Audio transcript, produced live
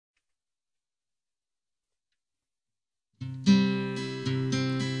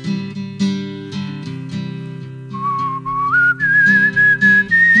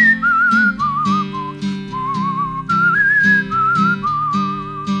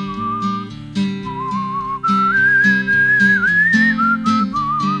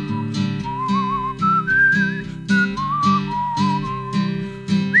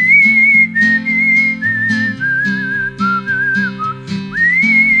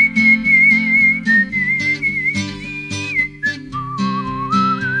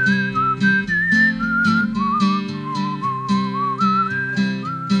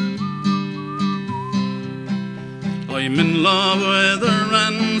with a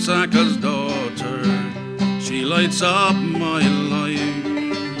Ransackers daughter. She lights up my life.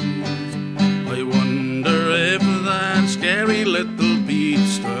 I wonder if that scary little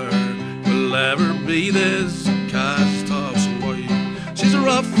beatster will ever be this cast-off's wife. She's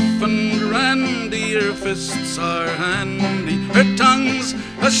rough and randy, her fists are handy, her tongue's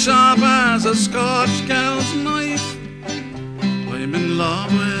as sharp as a Scotch gal's knife. I'm in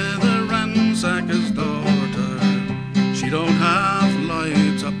love with a Ransackers daughter. She don't have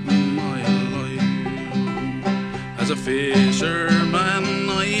lights up my life. As a fisherman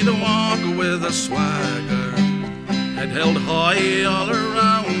I'd walk with a swagger, head held high all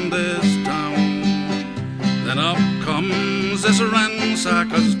around this town. Then up comes this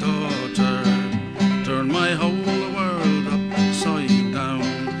Ransackers daughter, turn my whole world upside down.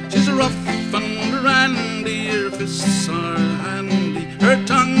 She's rough and randy, her fists are handy, her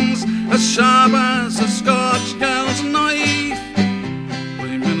tongue's as sharp as a Scotch gal's knife.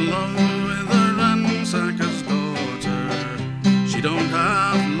 I'm in love with a Ransackers daughter. She don't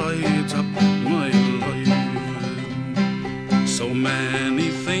have lights up my life. So many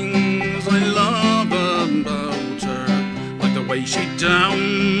things I love about her, like the way she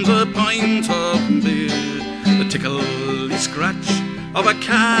downs a pint of beer, the tickly scratch of her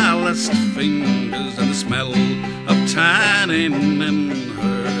calloused fingers, and the smell of tannin in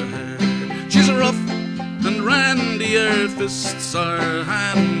her hair. She's rough and randy, her fists are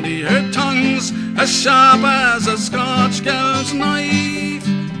handy, her tongue's as sharp as a Scotch gal's knife.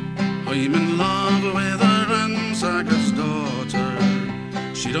 I'm in love with a Ransackers daughter.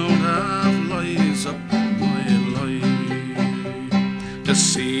 She don't have lights up my life. To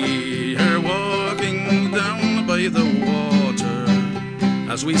see her walking down by the water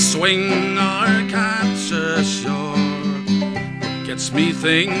as we swing our catch ashore, it gets me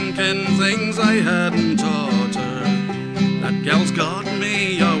thinking things I hadn't taught her. That gal's got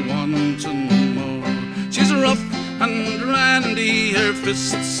me a wanting more. She's rough and randy, her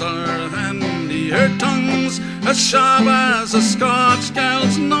fists are handy, her tongue's as sharp as a Scotch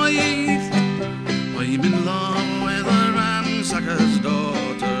gal's knife. I'm in love with a Ransackers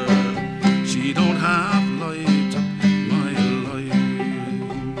daughter. She don't have light up my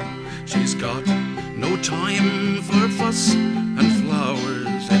life. She's got no time for fuss and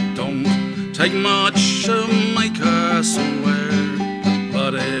flowers. It don't take much to make her swear,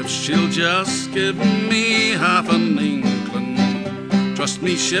 but if she'll just give me half an inkling, trust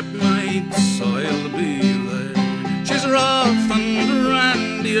me shipmates, I'll be there. She's rough and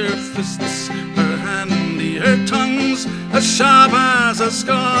randy, her fists are handy, her tongue's as sharp as a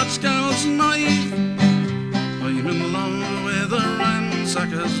Scotch gal's knife. I'm in love with a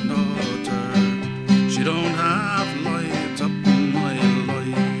Ransackers daughter. She don't have light